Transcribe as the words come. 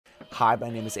Hi, my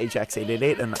name is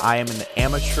Ajacks888, and I am an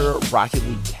amateur Rocket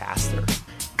League caster.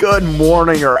 Good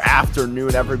morning or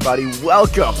afternoon, everybody.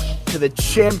 Welcome to the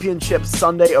Championship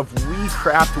Sunday of We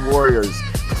Craft Warriors.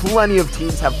 Plenty of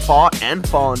teams have fought and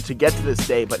fallen to get to this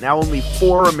day, but now only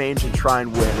 4 remain to try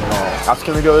and win it all. That's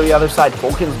going to go to the other side.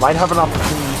 Vulcans might have an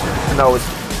opportunity. No, it's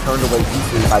turned away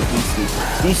easily by DC.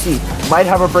 DC might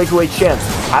have a breakaway chance.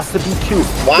 Has to be cute.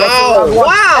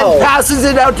 Wow! And passes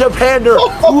it out to Pander,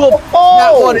 who will put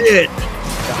that one in.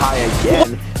 High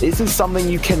again. This is something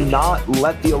you cannot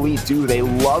let the Elite do. They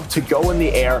love to go in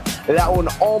the air. That one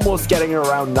almost getting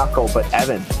around Knuckle, but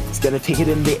Evan is going to take it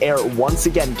in the air once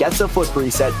again. Gets a foot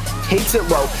reset, takes it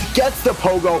low, gets the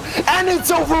pogo, and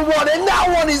it's over one, and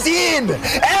that one is in!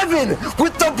 Evan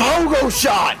with the pogo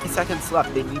shot! 8 seconds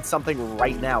left. They need something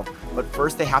right now, but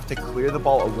first they have to clear the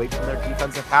ball away from their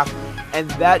defensive half, and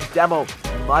that demo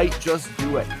might just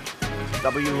do it.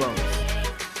 W Loans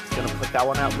is going to put that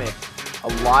one out mid.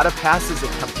 A lot of passes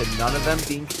attempted, none of them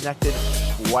being connected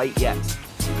quite yet.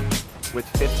 With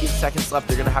 15 seconds left,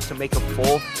 they're going to have to make a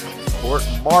full court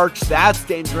march. That's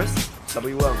dangerous.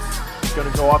 W Loans is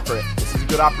going to go up for it. This is a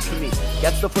good opportunity.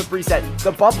 Gets the flip reset.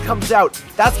 The bump comes out.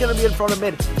 That's going to be in front of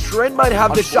mid. Trin might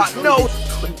have the shot. No!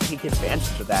 Couldn't take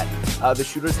advantage of that. The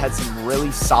Shooters had some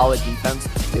really solid defense.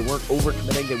 They weren't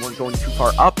overcommitting. They weren't going too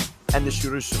far up. And the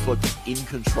Shooters just looked in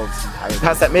control this entire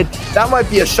pass that mid. That might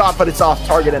be a shot, but it's off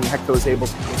target, and Hecto is able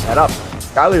to pick that up.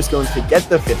 Skylar's going to get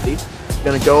the 50.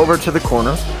 Going to go over to the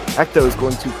corner. Hecto is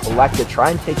going to collect it,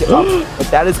 try and take it up, but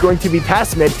that is going to be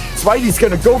past mid. Spidey's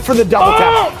going to go for the double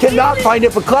tap. Cannot find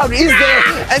it, but Cloud is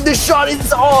there, and the shot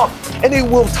is off, and it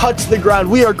will touch the ground.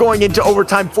 We are going into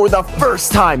overtime for the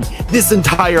first time this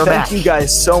entire match. Thank you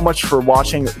guys so much for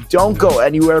watching. Don't go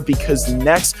anywhere, because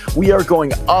next we are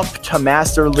going up to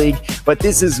Master League, but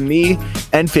this is me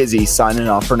and Fizzy signing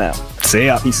off for now. See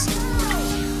ya. Peace.